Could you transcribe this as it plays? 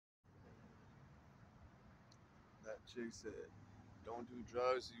chick said, "Don't do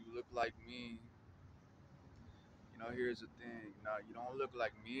drugs. You look like me." Here's the thing. You don't look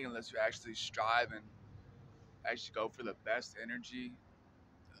like me unless you actually strive and actually go for the best energy,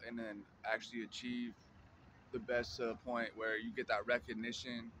 and then actually achieve the best to the point where you get that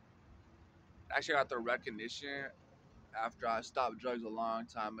recognition. Actually, I got the recognition after I stopped drugs a long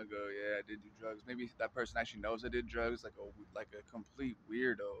time ago. Yeah, I did do drugs. Maybe that person actually knows I did drugs, like a complete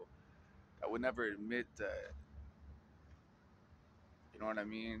weirdo that would never admit that. You know what I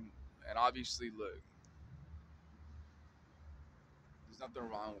mean? And obviously, look, there's nothing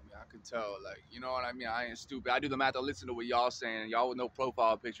wrong with me. I can tell, like, you know what I mean? I ain't stupid. I do the math. I listen to what y'all saying. Y'all with no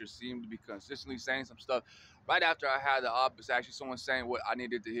profile pictures seem to be consistently saying some stuff. Right after I had the opposite, actually, someone saying what I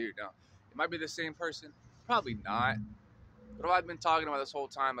needed to hear. Now, it might be the same person. Probably not. What have I been talking about this whole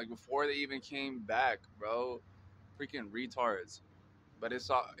time? Like before they even came back, bro. Freaking retards. But it's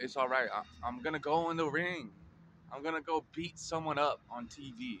all right. I'm gonna go in the ring. I'm gonna go beat someone up on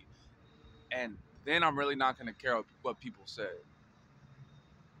TV, and then I'm really not gonna care what people say.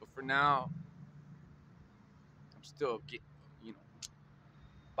 But for now, I'm still get, you know,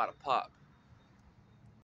 about to pop.